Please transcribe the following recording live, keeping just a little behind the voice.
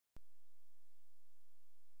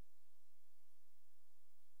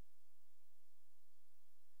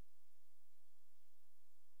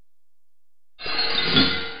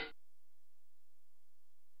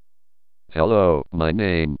Hello, my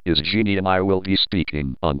name is Genie and I will be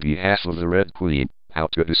speaking on behalf of the Red Queen, how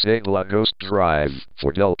to disable a ghost drive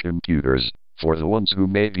for Dell computers, for the ones who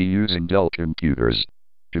may be using Dell computers.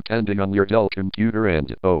 Depending on your Dell computer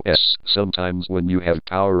and OS, sometimes when you have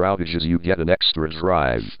power outages you get an extra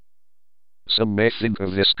drive. Some may think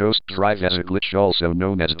of this ghost drive as a glitch, also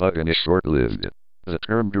known as bug, and is short-lived. The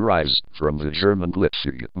term derives from the German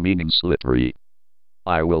glitschig, meaning slippery.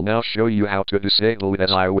 I will now show you how to disable it,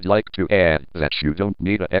 as I would like to add that you don't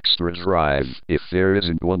need an extra drive if there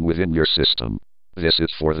isn't one within your system. This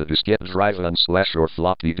is for the Diskette Drive A or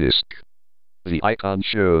floppy disk. The icon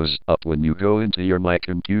shows up when you go into your My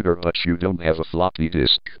Computer, but you don't have a floppy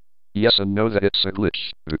disk. Yes and no that it's a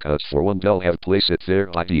glitch, because for one Dell have placed it there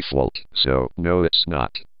by default, so no it's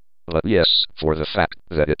not. But yes, for the fact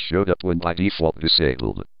that it showed up when by default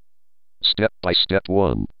disabled. Step by step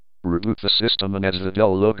 1. Reboot the system, and as the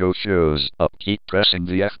Dell logo shows up, keep pressing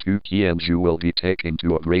the F2 key and you will be taken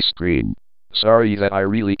to a gray screen. Sorry that I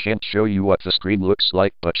really can't show you what the screen looks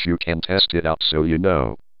like, but you can test it out so you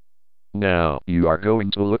know. Now, you are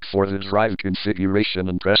going to look for the drive configuration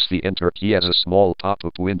and press the Enter key, as a small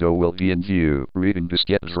pop-up window will be in view, reading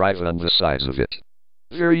Diskette Drive on the sides of it.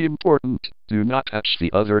 Very important, do not touch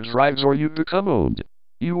the other drives or you become owned.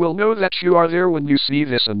 You will know that you are there when you see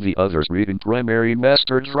this and the others reading primary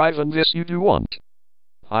master drive, and this you do want.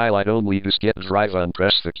 Highlight only Diskette Drive and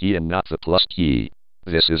press the key and not the plus key.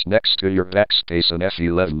 This is next to your backspace and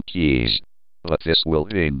F11 keys. But this will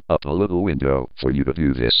bring up a little window for you to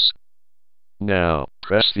do this. Now,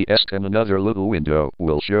 press the S and another little window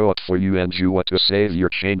will show up for you, and you want to save your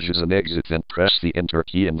changes and exit, then press the Enter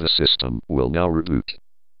key and the system will now reboot.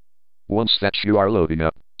 Once that you are loading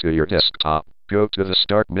up to your desktop, go to the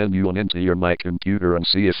Start menu and into your My Computer and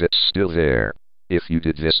see if it's still there. If you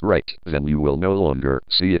did this right, then you will no longer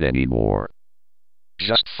see it anymore.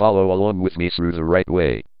 Just follow along with me through the right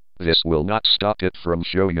way. This will not stop it from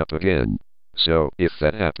showing up again. So, if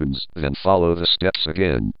that happens, then follow the steps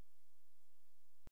again.